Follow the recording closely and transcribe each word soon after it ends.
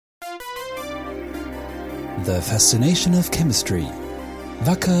The Fascination of Chemistry,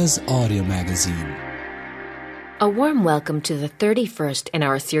 Wacker's audio magazine. A warm welcome to the 31st in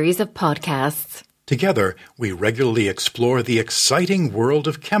our series of podcasts. Together, we regularly explore the exciting world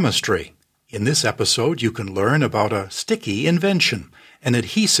of chemistry. In this episode, you can learn about a sticky invention, an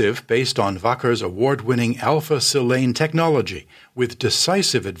adhesive based on Wacker's award-winning alpha-silane technology, with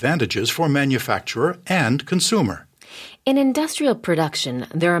decisive advantages for manufacturer and consumer. In industrial production,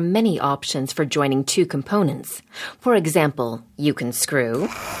 there are many options for joining two components. For example, you can screw,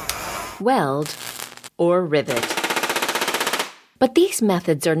 weld, or rivet. But these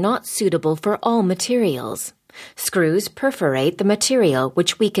methods are not suitable for all materials. Screws perforate the material,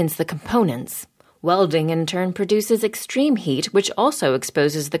 which weakens the components. Welding, in turn, produces extreme heat, which also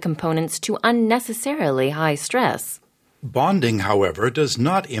exposes the components to unnecessarily high stress. Bonding, however, does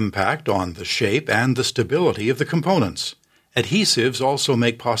not impact on the shape and the stability of the components. Adhesives also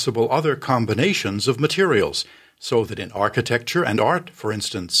make possible other combinations of materials, so that in architecture and art, for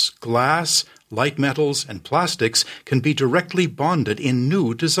instance, glass, light metals, and plastics can be directly bonded in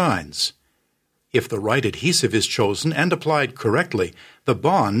new designs. If the right adhesive is chosen and applied correctly, the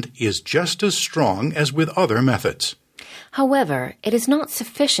bond is just as strong as with other methods. However, it is not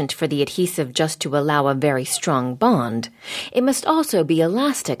sufficient for the adhesive just to allow a very strong bond. It must also be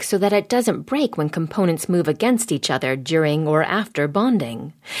elastic so that it doesn't break when components move against each other during or after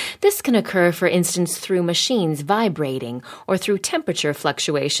bonding. This can occur, for instance, through machines vibrating or through temperature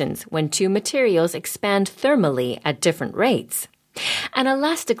fluctuations when two materials expand thermally at different rates. An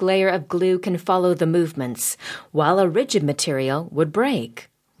elastic layer of glue can follow the movements, while a rigid material would break.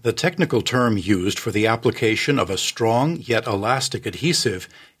 The technical term used for the application of a strong yet elastic adhesive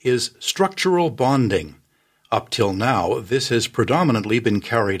is structural bonding. Up till now, this has predominantly been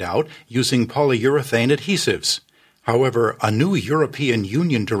carried out using polyurethane adhesives. However, a new European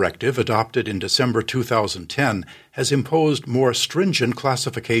Union directive adopted in December 2010 has imposed more stringent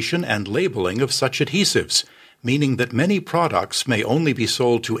classification and labeling of such adhesives, meaning that many products may only be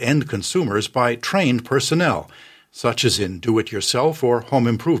sold to end consumers by trained personnel, such as in do-it-yourself or home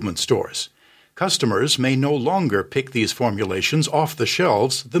improvement stores. Customers may no longer pick these formulations off the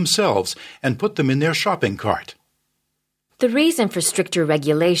shelves themselves and put them in their shopping cart. The reason for stricter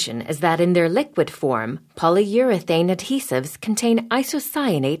regulation is that in their liquid form, polyurethane adhesives contain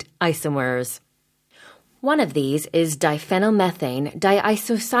isocyanate isomers. One of these is diphenylmethane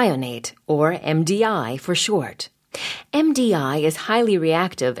diisocyanate, or MDI for short. MDI is highly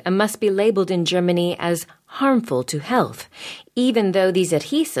reactive and must be labeled in Germany as harmful to health, even though these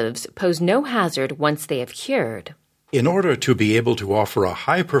adhesives pose no hazard once they have cured. In order to be able to offer a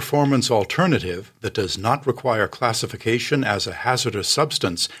high-performance alternative that does not require classification as a hazardous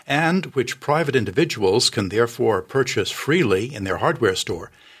substance and which private individuals can therefore purchase freely in their hardware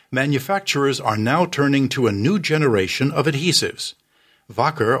store, manufacturers are now turning to a new generation of adhesives.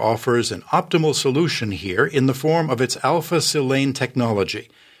 Wacker offers an optimal solution here in the form of its alpha-silane technology,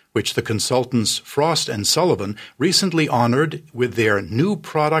 which the consultants Frost and Sullivan recently honored with their New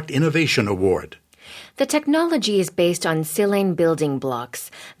Product Innovation Award. The technology is based on silane building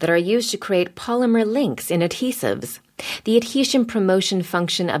blocks that are used to create polymer links in adhesives. The adhesion promotion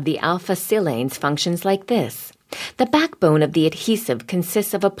function of the alpha-silanes functions like this. The backbone of the adhesive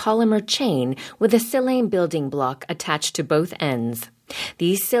consists of a polymer chain with a silane building block attached to both ends.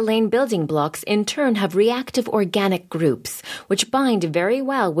 These silane building blocks in turn have reactive organic groups, which bind very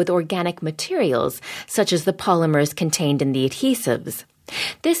well with organic materials, such as the polymers contained in the adhesives.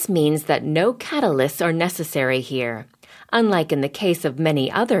 This means that no catalysts are necessary here, unlike in the case of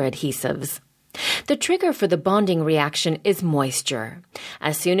many other adhesives. The trigger for the bonding reaction is moisture.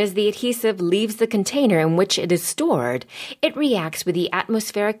 As soon as the adhesive leaves the container in which it is stored, it reacts with the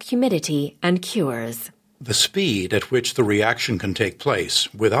atmospheric humidity and cures. The speed at which the reaction can take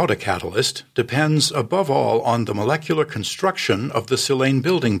place without a catalyst depends above all on the molecular construction of the silane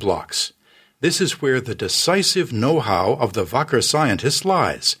building blocks. This is where the decisive know-how of the Wacker scientists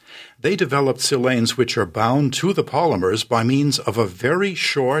lies. They developed silanes which are bound to the polymers by means of a very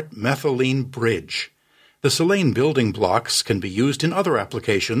short methylene bridge. The silane building blocks can be used in other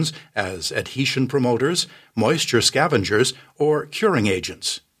applications as adhesion promoters, moisture scavengers, or curing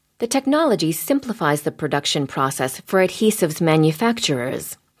agents. The technology simplifies the production process for adhesives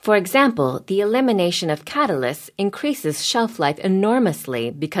manufacturers. For example, the elimination of catalysts increases shelf life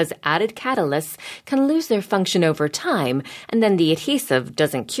enormously because added catalysts can lose their function over time, and then the adhesive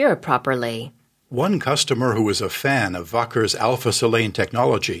doesn't cure properly. One customer who is a fan of Wacker's alpha-silane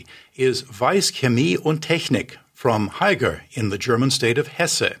technology is Weiss Chemie und Technik from Haiger in the German state of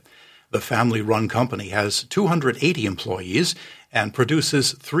Hesse. The family-run company has 280 employees and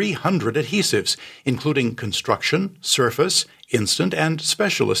produces 300 adhesives, including construction, surface, instant, and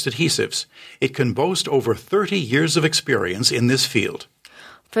specialist adhesives. It can boast over 30 years of experience in this field.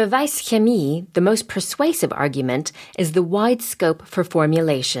 For Weiss Chemie, the most persuasive argument is the wide scope for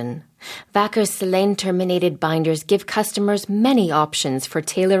formulation. Wacker's silane-terminated binders give customers many options for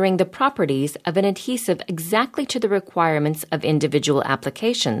tailoring the properties of an adhesive exactly to the requirements of individual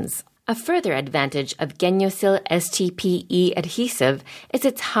applications. A further advantage of Geniosil STPE adhesive is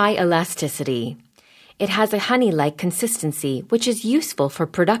its high elasticity. It has a honey-like consistency, which is useful for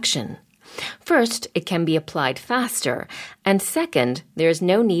production. First, it can be applied faster, and second, there is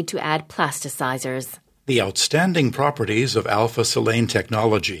no need to add plasticizers. The outstanding properties of alpha silane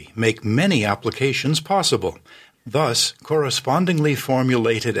technology make many applications possible. Thus, correspondingly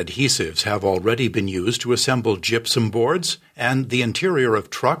formulated adhesives have already been used to assemble gypsum boards and the interior of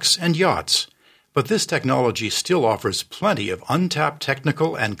trucks and yachts. But this technology still offers plenty of untapped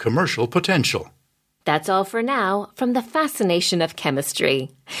technical and commercial potential. That's all for now from the fascination of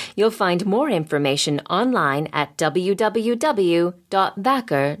chemistry. You'll find more information online at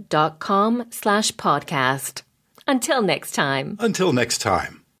www.wacker.com/podcast. Until next time. Until next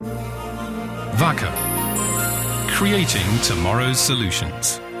time. Wacker. Creating tomorrow's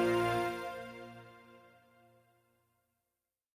solutions.